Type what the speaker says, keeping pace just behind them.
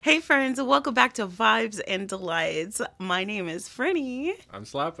Hey friends, welcome back to Vibes and Delights. My name is Frenny, I'm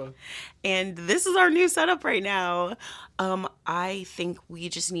Slappa. and this is our new setup right now. I think we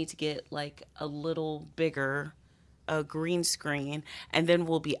just need to get like a little bigger a green screen, and then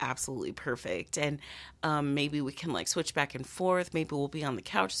we'll be absolutely perfect. And maybe we can like switch back and forth. Maybe we'll be on the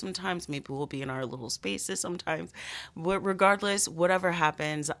couch sometimes. Maybe we'll be in our little spaces sometimes. But regardless, whatever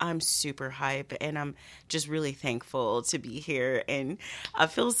happens, I'm super hype, and I'm just really thankful to be here. And I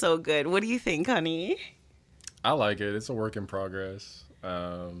feel so good. What do you think, honey? I like it. It's a work in progress.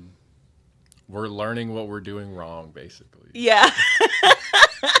 We're learning what we're doing wrong, basically. Yeah.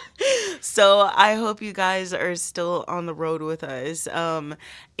 So I hope you guys are still on the road with us. And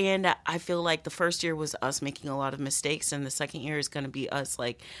I feel like the first year was us making a lot of mistakes, and the second year is going to be us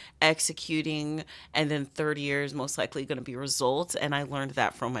like executing, and then third year is most likely going to be results. And I learned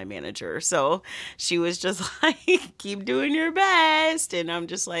that from my manager. So she was just like, keep doing your best. And I'm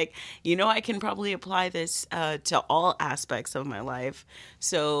just like, I can probably apply this to all aspects of my life.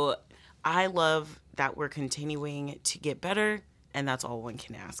 So I love that we're continuing to get better, and that's all one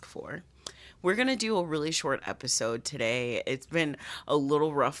can ask for. We're going to do a really short episode today. It's been a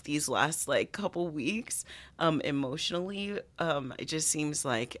little rough these last like couple weeks emotionally. It just seems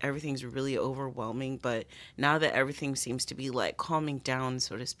like everything's really overwhelming, but now that everything seems to be like calming down,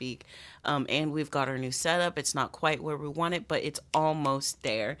 so to speak, and we've got our new setup, it's not quite where we want it, but it's almost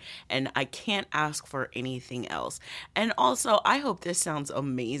there, and I can't ask for anything else. And also, I hope this sounds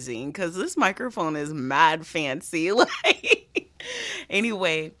amazing because this microphone is mad fancy. Like,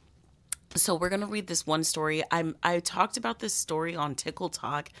 anyway, so we're gonna read this one story. I talked about this story on Tickle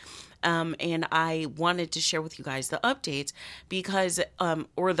Talk, and I wanted to share with you guys the updates because,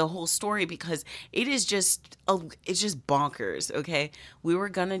 or the whole story because it is it's just bonkers. Okay, we were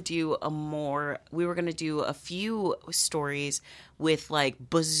gonna do a few stories with like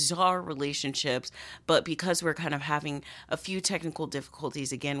bizarre relationships, but because we're kind of having a few technical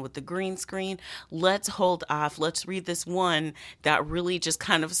difficulties again with the green screen, let's hold off. Let's read this one that really just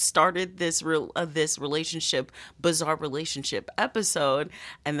kind of started this bizarre relationship episode,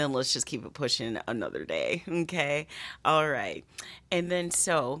 and then let's just keep it pushing another day. Okay, all right. And then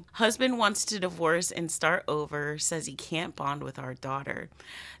husband wants to divorce and start over, says he can't bond with our daughter.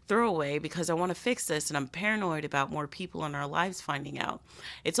 Throwaway because I want to fix this and I'm paranoid about more people in our lives finding out.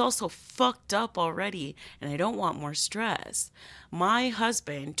 It's also fucked up already and I don't want more stress. My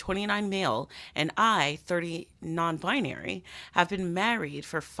husband, 29 male, and I, 30 non-binary, have been married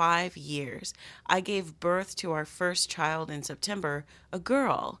for 5 years. I gave birth to our first child in September, a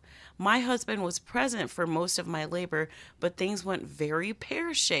girl. My husband was present for most of my labor, but things went very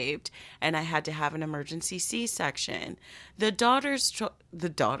pear-shaped, and I had to have an emergency C-section. The doctors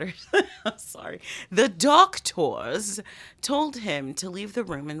told him to leave the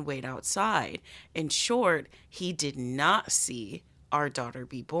room and wait outside. In short, he did not see our daughter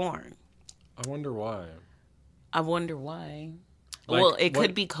be born. I wonder why. Like, Well, it what?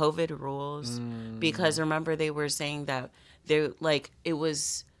 could be COVID rules because remember they were saying that they like it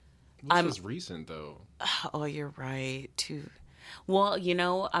was. This was recent, though. Oh, you're right, too. Well,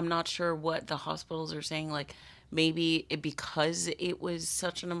 I'm not sure what the hospitals are saying. Like, maybe because it was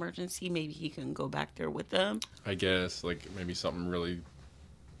such an emergency, maybe he can go back there with them. I guess, like, maybe something really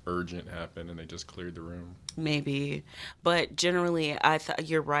urgent happened and they just cleared the room. Maybe. But generally, I thought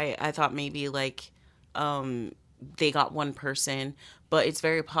you're right. I thought maybe, like, they got one person. But it's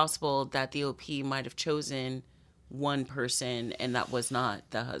very possible that the OP might have chosen one person and that was not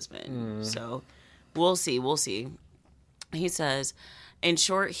the husband. So we'll see. He says, in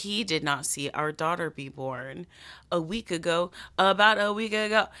short, he did not see our daughter be born. About a week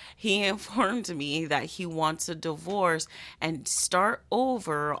ago, he informed me that he wants a divorce and start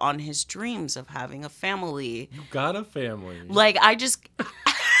over on his dreams of having a family. You got a family. Like,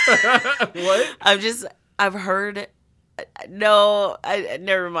 What? I've heard, no,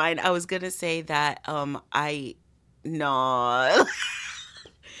 never mind. I was going to say that, no.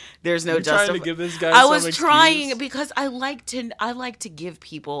 There's no justification. Trying to give this guy I some was excuse? trying because I like to give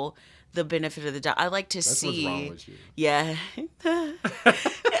people the benefit of the doubt. I like to That's see. what's wrong with you. Yeah.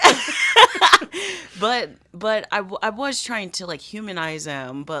 but I was trying to like humanize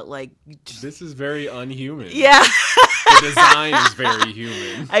him, but like This is very unhuman. yeah. The design is very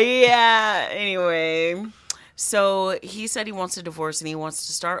human. Yeah. Anyway. So he said he wants a divorce and he wants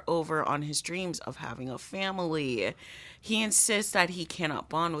to start over on his dreams of having a family. He insists that he cannot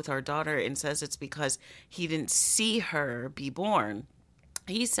bond with our daughter and says it's because he didn't see her be born.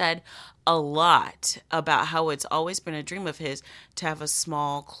 He said a lot about how it's always been a dream of his to have a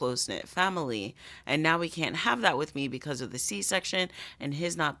small, close knit family. And now we can't have that with me because of the C section and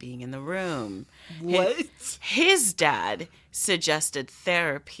his not being in the room. What? His dad suggested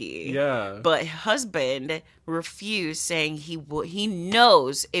therapy. Yeah. But husband refused, saying he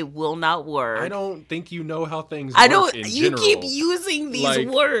knows it will not work. I don't think you know how things I work don't. in You general. keep using these Like-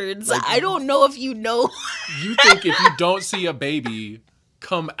 words. like- I don't know if you know. You think if you don't see a baby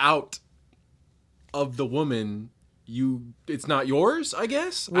come out of the woman, it's not yours, I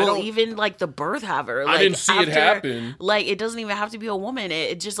guess? Well, even like the birth haver. I Like, didn't see it happen. Like, it doesn't even have to be a woman.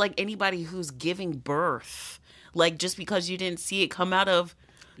 It's just like anybody who's giving birth. Like, just because you didn't see it come out of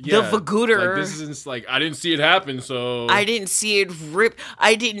the vagooter. Like, this isn't like, I didn't see it happen, so... I didn't see it rip.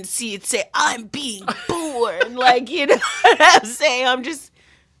 I didn't see it say, I'm being born. Like, you know what I'm saying? I'm just...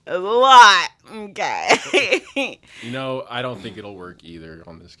 A lot. Okay. I don't think it'll work either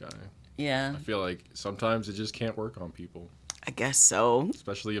on this guy. Yeah. I feel like sometimes it just can't work on people. I guess so.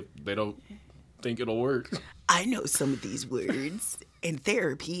 Especially if they don't think it'll work. I know some of these words, and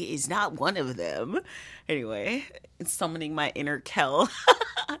therapy is not one of them. Anyway, it's summoning my inner Kel.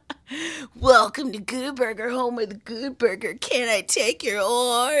 Welcome to Good Burger, home of the Good Burger. Can I take your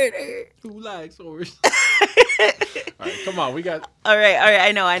order? Who likes horse? All right, come on. We got... All right.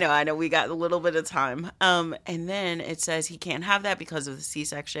 I know. We got a little bit of time. And then it says he can't have that because of the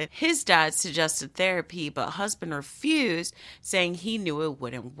C-section. His dad suggested therapy, but husband refused, saying he knew it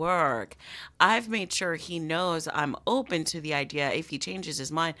wouldn't work. I've made sure he knows I'm open to the idea if he changes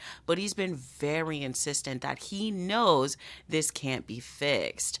his mind, but he's been very insistent that he knows this can't be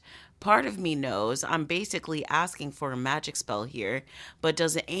fixed. Part of me knows I'm basically asking for a magic spell here, but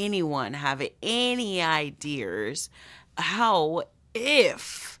does anyone have any ideas how,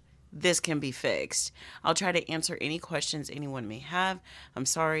 if this can be fixed? I'll try to answer any questions anyone may have. I'm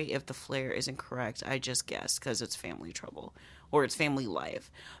sorry if the flare isn't correct. I just guessed because it's family trouble or it's family life.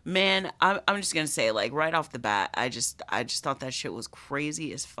 Man, I'm just going to say, like, right off the bat, I just thought that shit was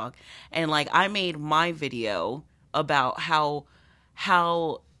crazy as fuck. And, like, I made my video about how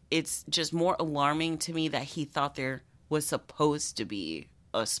it's just more alarming to me that he thought there was supposed to be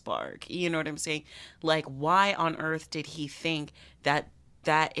a spark. You know what I'm saying? Like, why on earth did he think that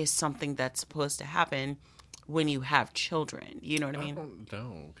that is something that's supposed to happen when you have children? You know what I mean? I don't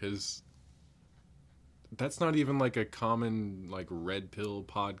know, because that's not even like a common like red pill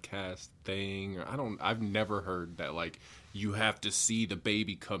podcast thing. I've never heard that like you have to see the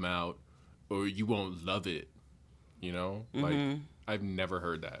baby come out or you won't love it. You know? Like, I've never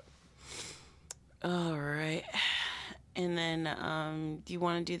heard that. All right. And then, do you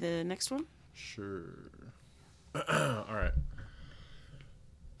want to do the next one? Sure. All right.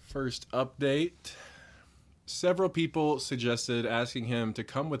 First update. Several people suggested asking him to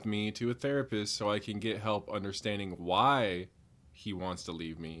come with me to a therapist so I can get help understanding why he wants to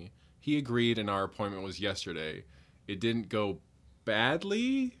leave me. He agreed and our appointment was yesterday. It didn't go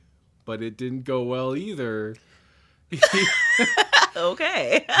badly, but it didn't go well either.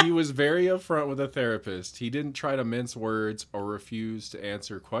 Okay. He was very upfront with a therapist. He didn't try to mince words or refuse to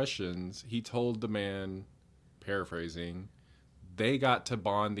answer questions. He told the man, paraphrasing, they got to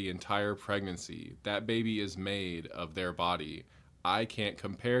bond the entire pregnancy. That baby is made of their body. I can't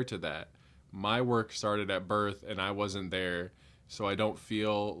compare to that. My work started at birth and I wasn't there, so I don't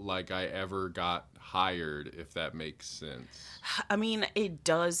feel like I ever got hired, if that makes sense. I mean, it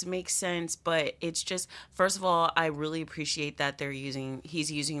does make sense, but it's just, first of all, I really appreciate that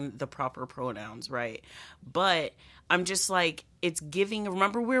he's using the proper pronouns, right? But I'm just like, it's giving,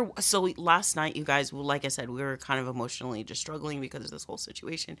 remember so last night, you guys, like I said, we were kind of emotionally just struggling because of this whole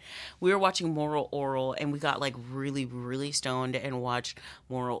situation. We were watching Moral Oral and we got like really, really stoned and watched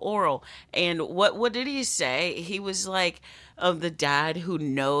Moral Oral. And what did he say? He was like, of the dad who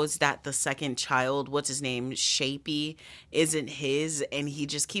knows that the second child, what's his name, Shapey, isn't his, and he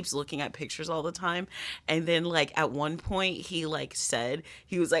just keeps looking at pictures all the time. And then like at one point he like said,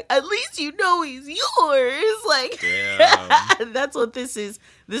 he was like, at least you know he's yours. Like, that's what this is.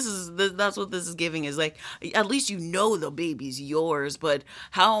 That's what this is giving, is like, at least you know the baby's yours, but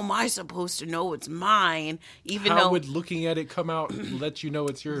how am I supposed to know it's mine? How would looking at it come out and let you know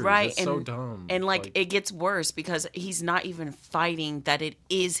it's yours? Right. That's so dumb. And like it gets worse because he's not even fighting that it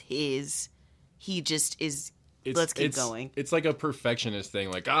is his. He just is Let's keep going. It's like a perfectionist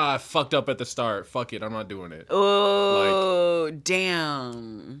thing. Like, I fucked up at the start. Fuck it, I'm not doing it. Oh,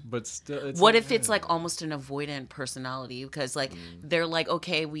 damn. But still, What if it's like almost an avoidant personality? Because like they're like,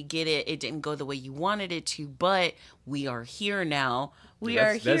 okay, we get it. It didn't go the way you wanted it to, but we are here now. We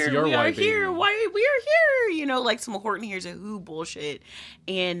are here. That's your we are why, here. baby. Why we are here? You know, like some Horton Hears a Who bullshit.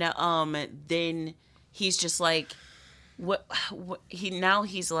 And then he's just like, what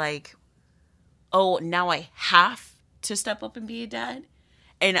he's like, oh, now I have to step up and be a dad,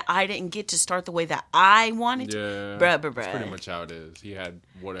 and I didn't get to start the way that I wanted to. Yeah, bruh. that's pretty much how it is. He had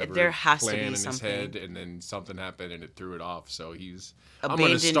whatever There has to plan be in his something. head, and then something happened and it threw it off. So I'm going to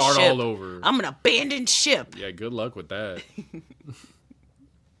Abandoned start ship. all over. I'm gonna abandon ship. Yeah, good luck with that.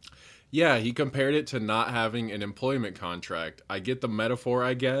 Yeah, he compared it to not having an employment contract. I get the metaphor,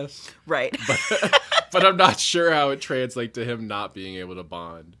 I guess, Right. but I'm not sure how it translates to him not being able to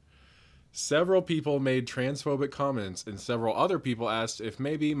bond. Several people made transphobic comments, and several other people asked if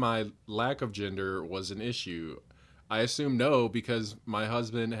maybe my lack of gender was an issue. I assume no, because my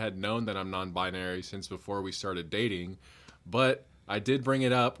husband had known that I'm non-binary since before we started dating, but I did bring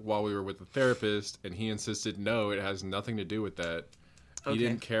it up while we were with the therapist, and he insisted no, it has nothing to do with that. He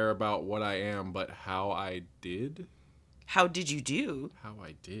didn't care about what I am, but how I did. How did you do? How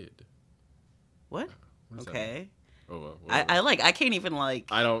I did. What? What Okay. Oh, I can't even like.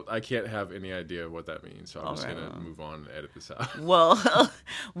 I can't have any idea what that means, so I'm just right, gonna well. move on and edit this out.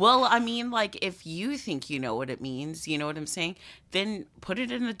 Well, I mean, like, if you think you know what it means, you know what I'm saying, then put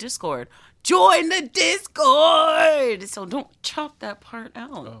it in the Discord. Join the Discord! So don't chop that part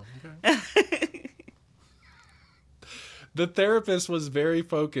out. Oh, okay. The therapist was very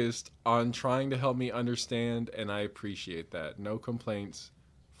focused on trying to help me understand, and I appreciate that. No complaints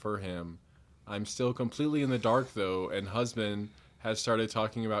for him. I'm still completely in the dark, though, and husband has started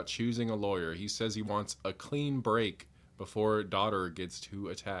talking about choosing a lawyer. He says he wants a clean break before daughter gets too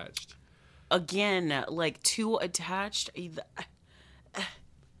attached. Again, like, too attached.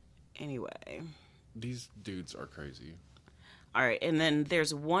 Anyway. These dudes are crazy. All right, and then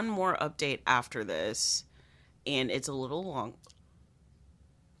there's one more update after this, and it's a little longer.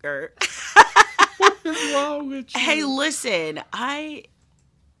 What is wrong with you? Hey, listen, I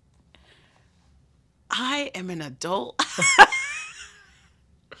am an adult.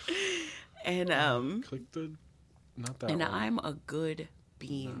 And Click the... Not that and one. I'm a good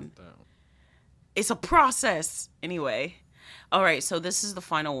being. Not that one. It's a process. Anyway. All right, so this is the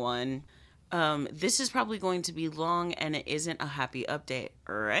final one. This is probably going to be long, and it isn't a happy update.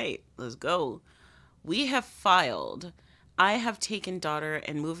 All right, let's go. We have filed. I have taken daughter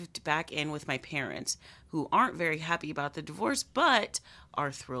and moved back in with my parents, who aren't very happy about the divorce, but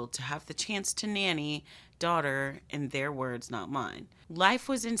are thrilled to have the chance to nanny daughter, in their words, not mine. Life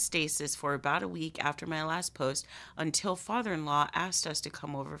was in stasis for about a week after my last post until father-in-law asked us to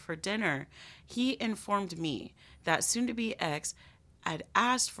come over for dinner. He informed me that soon-to-be ex had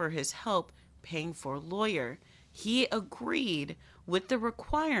asked for his help paying for a lawyer. He agreed with the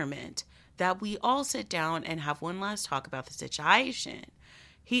requirement that we all sit down and have one last talk about the situation.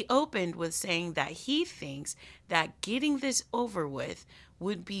 He opened with saying that he thinks that getting this over with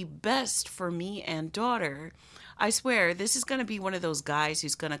would be best for me and daughter. I swear, this is going to be one of those guys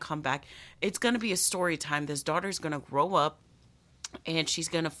who's going to come back. It's going to be a story time. This daughter's going to grow up, and she's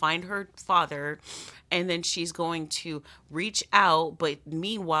going to find her father, and then she's going to reach out. But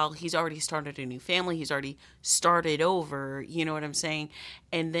meanwhile, he's already started a new family. He's already started over. You know what I'm saying?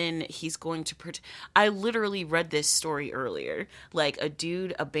 And then he's going to... I literally read this story earlier. Like, a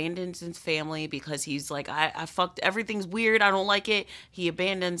dude abandons his family because he's like, I fucked... Everything's weird. I don't like it. He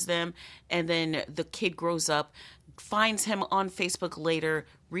abandons them. And then the kid grows up, finds him on Facebook later,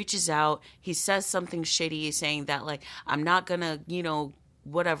 reaches out. He says something shitty saying that, like, I'm not gonna,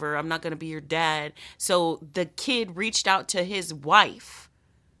 whatever, I'm not gonna be your dad. So the kid reached out to his wife.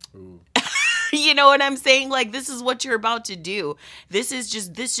 Ooh. You know what I'm saying? Like, this is what you're about to do. This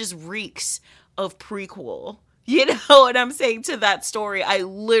just reeks of prequel. You know what I'm saying to that story? I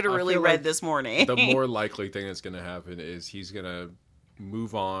literally read like this morning. The more likely thing that's going to happen is he's going to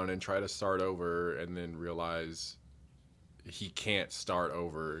move on and try to start over and then realize he can't start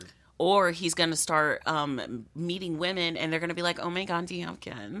over. Or he's going to start meeting women, and they're going to be like, oh my God, do you have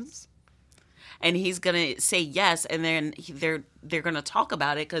kids? And he's going to say yes, and then they're going to talk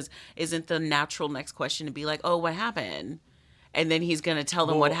about it, because isn't the natural next question to be like, oh, what happened? And then he's going to tell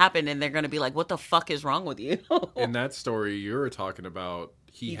them what happened, and they're going to be like, what the fuck is wrong with you? In that story you were talking about,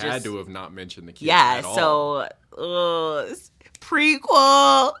 he had to have not mentioned the kid yeah, at all. so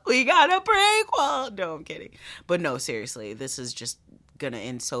prequel. We got a prequel. No, I'm kidding. But no, seriously, this is just going to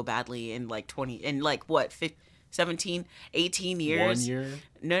end so badly in like 20, in like what, 17, 18 years. 1 year?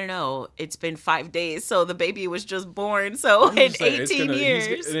 No. It's been 5 days. So the baby was just born. So in 18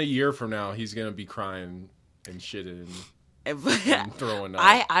 years. In a year from now, he's going to be crying and shitting and throwing up.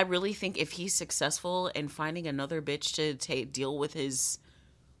 I really think if he's successful in finding another bitch to deal with his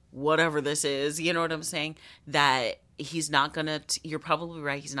whatever this is, you know what I'm saying? That he's not going to, you're probably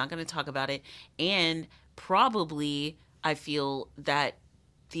right. He's not going to talk about it. And probably I feel that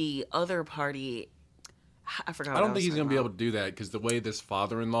the other party, I forgot. I don't think he's going to be able to do that because the way this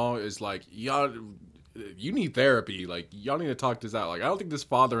father-in-law is like, y'all, you need therapy. Like, y'all need to talk this out. Like, I don't think this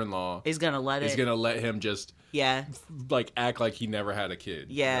father-in-law is going to let him just, yeah, like, act like he never had a kid.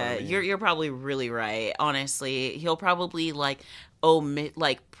 Yeah, you know what I mean? you're probably really right. Honestly, he'll probably like omit,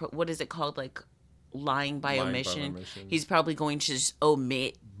 like, what is it called? Like, lying by omission. He's probably going to just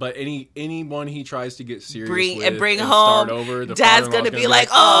omit. But anyone he tries to get serious with and bring and home, start over, the Dad's gonna be like,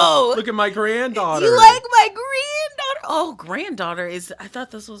 "Oh, look at my granddaughter. You like my granddaughter? Oh, granddaughter is. I thought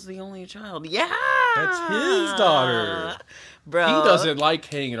this was the only child. Yeah, that's his daughter, bro. He doesn't like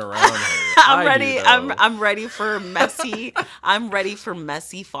hanging around her. I'm ready. I'm ready for messy. I'm ready for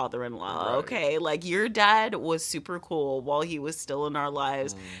messy father-in-law. Right. Okay, like your dad was super cool while he was still in our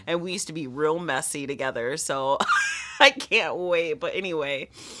lives, and we used to be real messy together. So I can't wait. But anyway,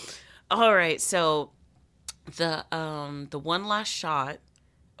 all right. So the one last shot.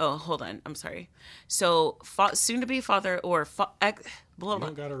 Oh, hold on. I'm sorry. So soon to be father or blah, blah. You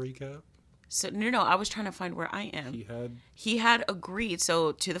don't got a recap. So no, I was trying to find where I am. He had agreed.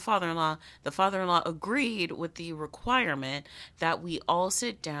 So to the father-in-law agreed with the requirement that we all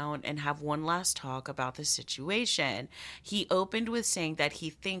sit down and have one last talk about the situation. He opened with saying that he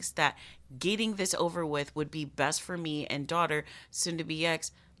thinks that getting this over with would be best for me and daughter. Soon to be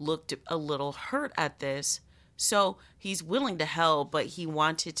ex looked a little hurt at this. So he's willing to help, but he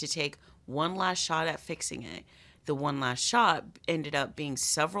wanted to take one last shot at fixing it. The one last shot ended up being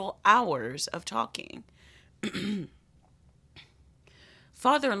several hours of talking.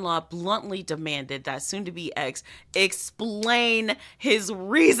 Father-in-law bluntly demanded that soon-to-be ex explain his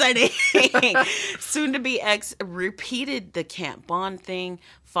reasoning. Soon-to-be ex repeated the can't bond thing.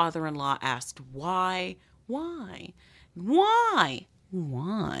 Father-in-law asked why.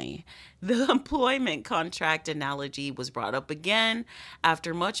 The employment contract analogy was brought up again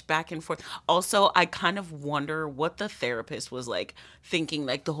after much back and forth. Also, I kind of wonder what the therapist was like thinking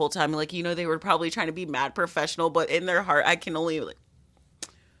like the whole time. Like, you know, they were probably trying to be mad professional, but in their heart, I can only like,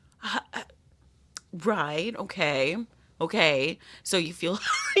 right, okay. So you feel,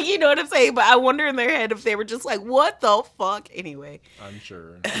 you know what I'm saying? But I wonder in their head if they were just like, what the fuck? Anyway. I'm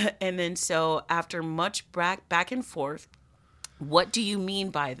sure. And then so after much back and forth, what do you mean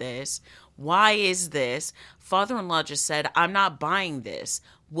by this? Why is this? Father-in-law just said, I'm not buying this.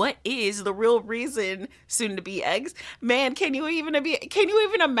 What is the real reason? Soon to be ex? Man, can you even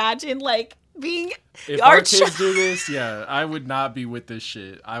imagine like being if our kids do this? Yeah, I would not be with this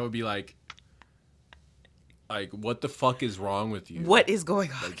shit. I would be like, what the fuck is wrong with you? What is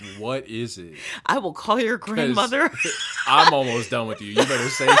going on? Like, what is it? I will call your grandmother. I'm almost done with you. You better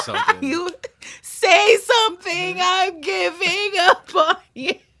say something. You say something. I'm giving up on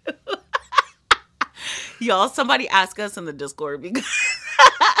you. Y'all, somebody ask us in the Discord because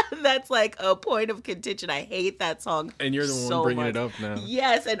that's like a point of contention. I hate that song. And you're the one bringing it up now.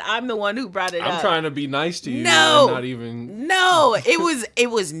 Yes, and I'm the one who brought it up. I'm trying to be nice to you. No, not even. No, it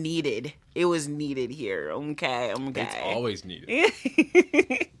was needed. It was needed here. Okay. It's always needed.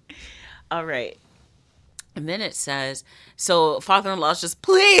 All right. And then it says, so father-in-law's just,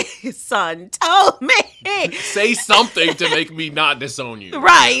 please, son, tell me. Say something to make me not disown you.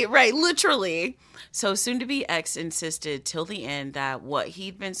 Right, literally. So soon-to-be ex insisted till the end that what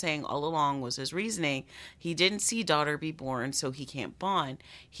he'd been saying all along was his reasoning. He didn't see daughter be born, so he can't bond.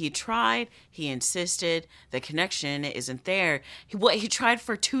 He tried. He insisted. The connection isn't there. He tried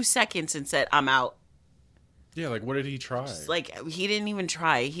for 2 seconds and said, I'm out. Yeah, like what did he try? Like he didn't even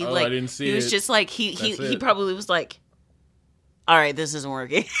try. He I didn't see he was it. just like he probably was like, all right, this isn't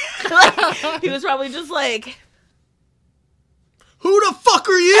working. Like, he was probably just like, who the fuck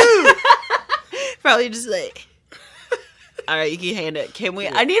are you? Probably just like, all right, you can hand it. Can we?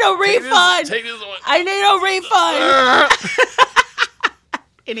 I need a refund. Take this one. I need a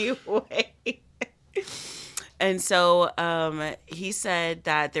refund. Anyway. And so he said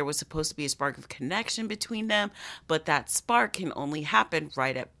that there was supposed to be a spark of connection between them, but that spark can only happen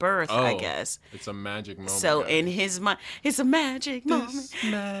right at birth, I guess. It's a magic moment. So in his mind, it's a magic moment. This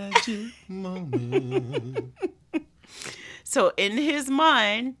magic moment. So in his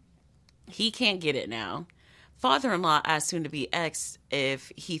mind, he can't get it now. Father-in-law asked soon-to-be ex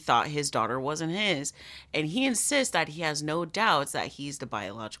if he thought his daughter wasn't his, and he insists that he has no doubts that he's the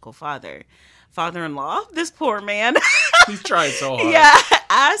biological father. Father-in-law, this poor man, He's trying so hard. yeah,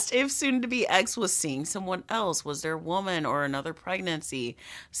 asked if soon-to-be ex was seeing someone else. Was there a woman or another pregnancy?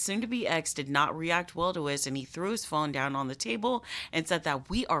 Soon-to-be ex did not react well to it, and he threw his phone down on the table and said that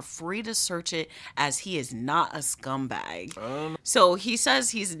we are free to search it as he is not a scumbag. So he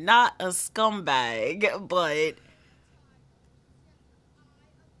says he's not a scumbag, but...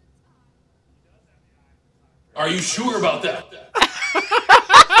 Are you sure about that?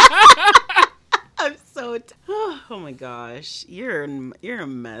 I'm so oh my gosh, you're a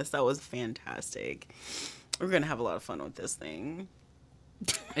mess. That was fantastic. We're gonna have a lot of fun with this thing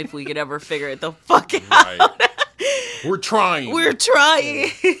if we could ever figure it the fuck out. Right. We're trying. We're trying.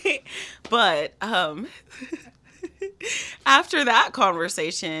 But after that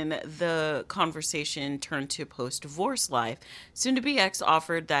conversation, the conversation turned to post-divorce life. Soon-to-be ex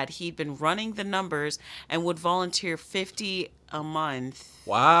offered that he'd been running the numbers and would volunteer $50 a month.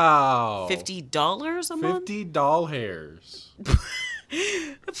 Wow. $50 a month? 50 doll hairs.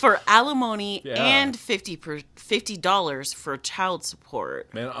 For alimony Yeah. and $50 for child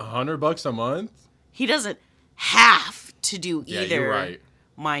support. Man, $100 a month? He doesn't have to do Yeah, either. you're right.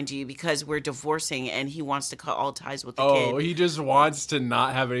 Mind you, because we're divorcing and he wants to cut all ties with the Oh, kid. he just wants to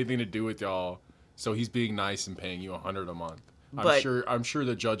not have anything to do with y'all. So he's being nice and paying you $100 a month. But- I'm sure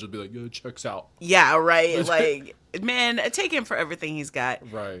the judge will be like, "Yo, checks out." Yeah, right. Like, man, take him for everything he's got.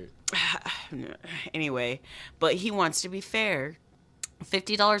 Right. Anyway, but he wants to be fair.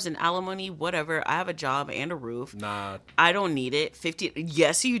 $50 in alimony, whatever. I have a job and a roof. Nah. I don't need it. 50.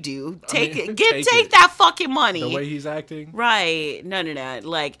 Yes, you do. Take mean, it. take Take it. that fucking money. The way he's acting? Right. No.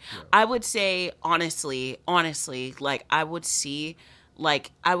 Like, I would say, honestly, like, I would see,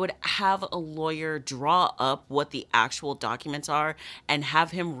 like, I would have a lawyer draw up what the actual documents are and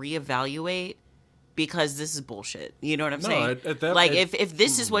have him reevaluate, because this is bullshit. You know what I'm saying? at that- like, at- if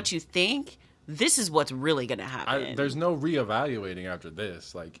this is what you think, this is what's really going to happen. There's no reevaluating after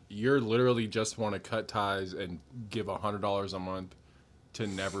this. Like, you're literally just want to cut ties and give $100 a month to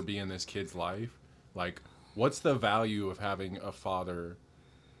never be in this kid's life. Like, what's the value of having a father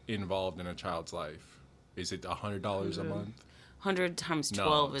involved in a child's life? Is it $100 a month? 100 times No,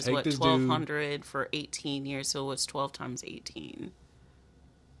 12 is take what? this dude- 1,200 for 18 years. So what's 12 times 18?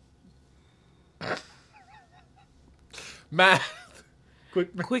 Math.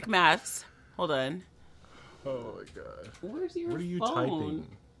 Quick. Quick maths. Hold on. Oh my god. Where's your What are you phone? typing?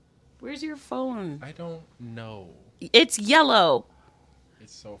 Where's your phone? I don't know. It's yellow.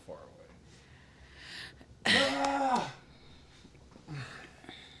 It's so far away.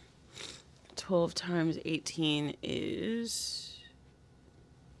 12 times 18 is...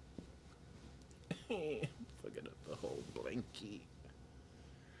 Forget the whole blankie.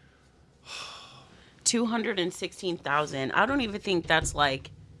 216,000. I don't even think that's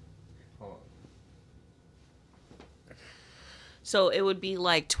like... Hold on. So it would be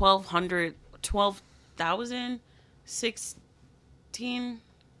like 1,200... 12,016...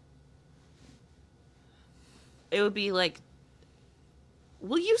 It would be like...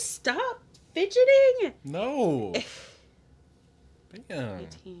 Will you stop fidgeting? No. Damn.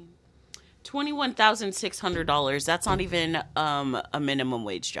 18. $21,600. That's not even a minimum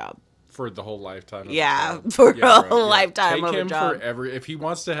wage job. For the whole lifetime. Of Yeah, the job. for Yeah, a bro, yeah. lifetime Take of a him job. for if he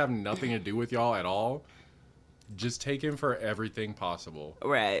wants to have nothing to do with y'all at all, just take him for everything possible.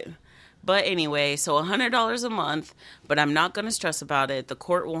 Right. But anyway, so $100 a month, but I'm not going to stress about it. The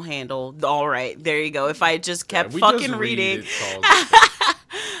court will handle. All right, there you go. If I just kept We fucking just read reading, it, calls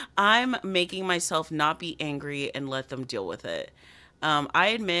I'm making myself not be angry and let them deal with it. I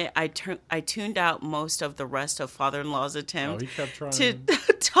admit I tuned out most of the rest of father-in-law's attempt he kept trying. to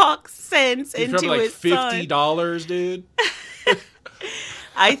talk sense He's into from like his son. $50, dude.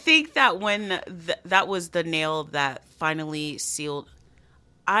 I think that when that was the nail that finally sealed.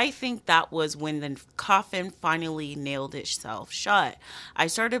 I think that was when the coffin finally nailed itself shut. I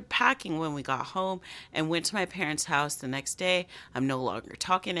started packing when we got home and went to my parents' house the next day. I'm no longer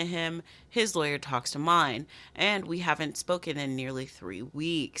talking to him. His lawyer talks to mine, and we haven't spoken in nearly 3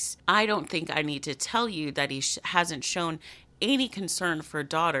 weeks. I don't think I need to tell you that he hasn't shown any concern for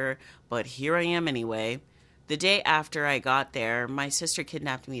daughter, but here I am anyway. The day after I got there, my sister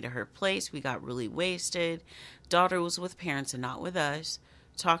kidnapped me to her place. We got really wasted. Daughter was with parents and not with us.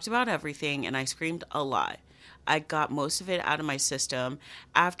 Talked about everything, and I screamed a lot. I got most of it out of my system.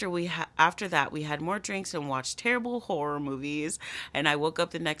 After that, we had more drinks and watched terrible horror movies. And I woke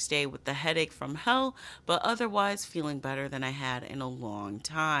up the next day with the headache from hell, but otherwise feeling better than I had in a long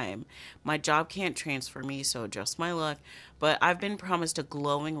time. My job can't transfer me, so just my luck. But I've been promised a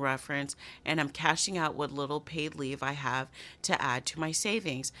glowing reference, and I'm cashing out what little paid leave I have to add to my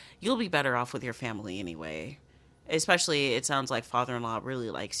savings. You'll be better off with your family anyway. Especially, it sounds like father-in-law really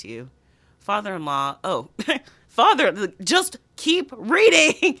likes you. Father-in-law, oh, just keep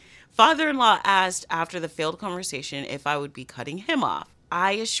reading. Father-in-law asked after the failed conversation if I would be cutting him off.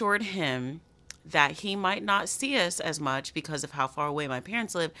 I assured him that he might not see us as much because of how far away my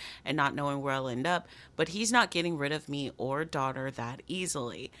parents live and not knowing where I'll end up, but he's not getting rid of me or daughter that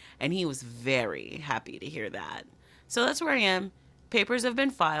easily. And he was very happy to hear that. So that's where I am. Papers have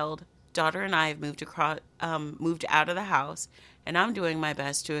been filed. Daughter and I have moved out of the house, and I'm doing my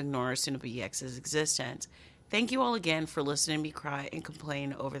best to ignore soon-to-be ex's existence. Thank you all again for listening to me cry and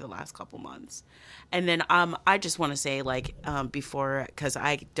complain over the last couple months. And then I just want to say, before, because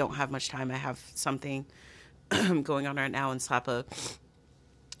I don't have much time, I have something going on right now, and Slappa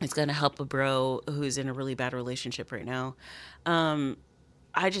is going to help a bro who's in a really bad relationship right now.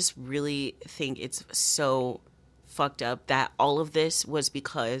 I just really think it's so fucked up that all of this was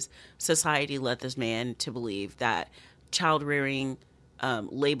because society led this man to believe that child rearing,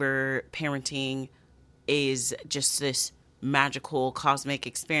 labor, parenting is just this magical cosmic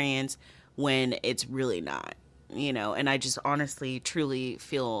experience when it's really not, and I just honestly truly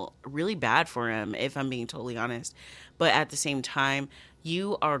feel really bad for him, if I'm being totally honest. But at the same time,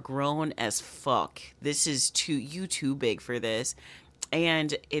 you are grown as fuck. This is too big for this.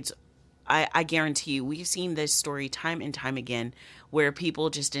 And I guarantee you, we've seen this story time and time again where people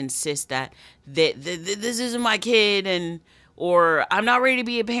just insist that this isn't my kid, or I'm not ready to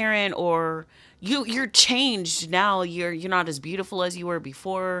be a parent, or you're changed now. You're not as beautiful as you were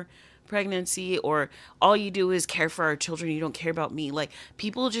before pregnancy, or all you do is care for our children. You don't care about me. Like,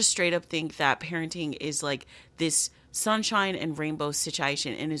 people just straight up think that parenting is like this sunshine and rainbow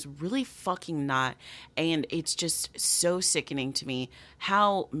situation, and is really fucking not. And it's just so sickening to me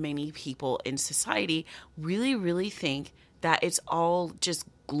how many people in society really think that it's all just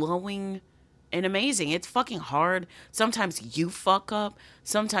glowing and amazing. It's fucking hard. Sometimes you fuck up.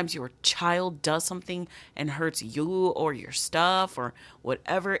 Sometimes your child does something and hurts you or your stuff or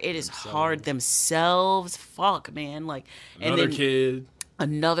whatever. It is hard themselves. Fuck, man. Like, another kid,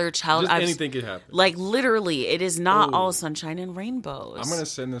 another child. Just anything could happen. Like, literally, it is not all sunshine and rainbows. I'm gonna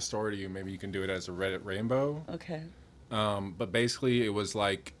send this story to you. Maybe you can do it as a Reddit rainbow. Okay. But basically, it was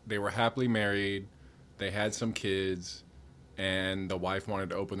like they were happily married. They had some kids, and the wife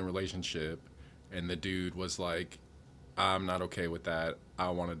wanted to open the relationship. And the dude was like, I'm not okay with that. I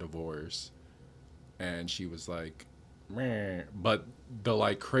want a divorce. And she was like, meh. But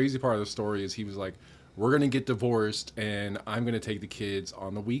the crazy part of the story is he was like, we're going to get divorced and I'm going to take the kids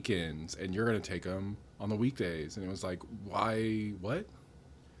on the weekends and you're going to take them on the weekdays. And it was like, why? What?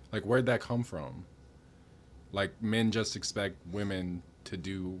 Like, where'd that come from? Like, men just expect women to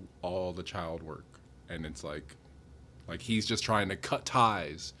do all the child work. And it's like he's just trying to cut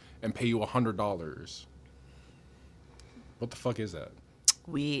ties and pay you $100. What the fuck is that?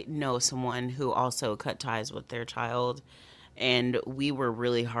 We know someone who also cut ties with their child, and we were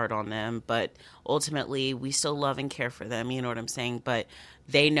really hard on them, but ultimately we still love and care for them, you know what I'm saying? But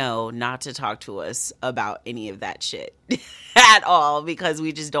they know not to talk to us about any of that shit at all, because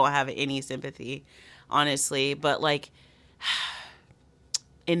we just don't have any sympathy, honestly. But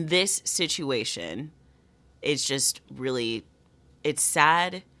in this situation, it's just really, it's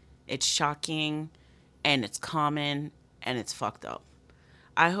sad, it's shocking, and it's common, and it's fucked up.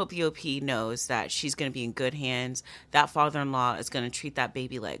 I hope the OP knows that she's going to be in good hands. That father-in-law is going to treat that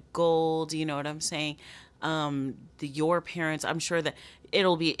baby like gold. You know what I'm saying? Your parents, I'm sure that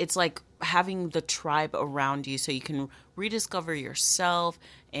it's like having the tribe around you so you can rediscover yourself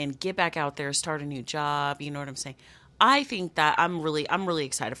and get back out there, start a new job. You know what I'm saying? I think that I'm really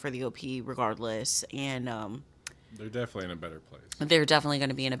excited for the OP regardless. And, they're definitely in a better place. They're definitely going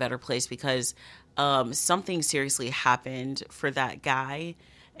to be in a better place because something seriously happened for that guy.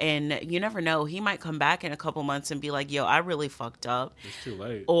 And you never know. He might come back in a couple months and be like, yo, I really fucked up. It's too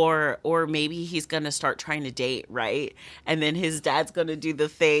late. Or maybe he's going to start trying to date, right? And then his dad's going to do the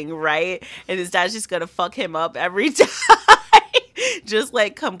thing, right? And his dad's just going to fuck him up every time. Just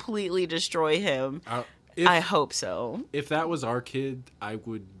completely destroy him. I hope so. If that was our kid, I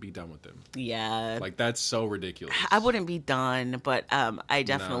would be done with him. Yeah. That's so ridiculous. I wouldn't be done, but I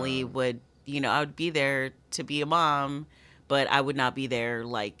definitely would, I would be there to be a mom, but I would not be there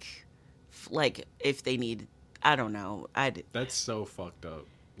if they need I don't know. That's so fucked up.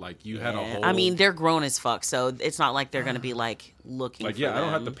 Like, you had a whole... I mean, they're grown as fuck, so it's not like they're going to be, like, looking like, for yeah, them. I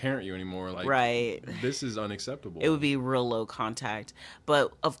don't have to parent you anymore. Like, right. This is unacceptable. It would be real low contact.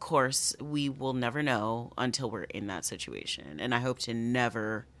 But, of course, we will never know until we're in that situation. And I hope to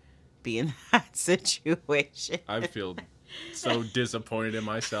never be in that situation. I feel so disappointed in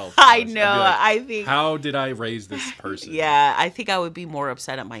myself. I honestly. know. I'd be like, I think... how did I raise this person? Yeah, I think I would be more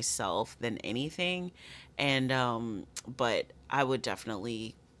upset at myself than anything. And, but I would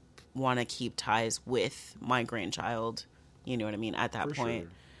definitely want to keep ties with my grandchild, you know what I mean, at that point.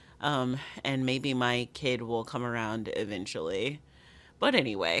 Sure. And maybe my kid will come around eventually. But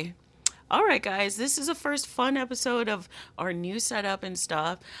anyway, all right, guys, this is a first fun episode of our new setup and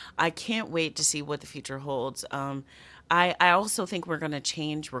stuff. I can't wait to see what the future holds. I also think we're going to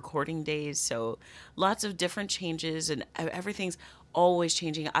change recording days, so lots of different changes, and everything's always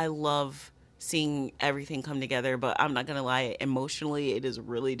changing. I love seeing everything come together, but I'm not gonna lie, emotionally it is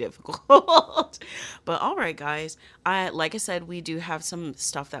really difficult. But all right, guys, like I said, we do have some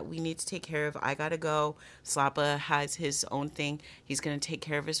stuff that we need to take care of. I gotta go. Slappa has his own thing. He's gonna take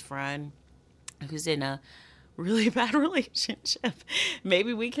care of his friend who's in a really bad relationship.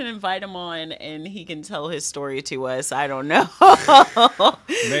 Maybe we can invite him on and he can tell his story to us. I don't know.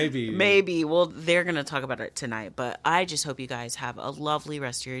 Maybe. Well, they're going to talk about it tonight, but I just hope you guys have a lovely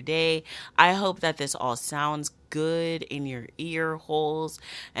rest of your day. I hope that this all sounds good in your ear holes,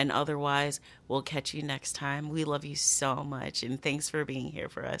 and otherwise we'll catch you next time. We love you so much, and thanks for being here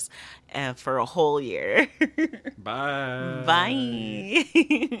for us for a whole year. Bye. Bye.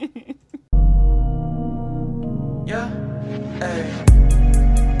 Yeah, hey.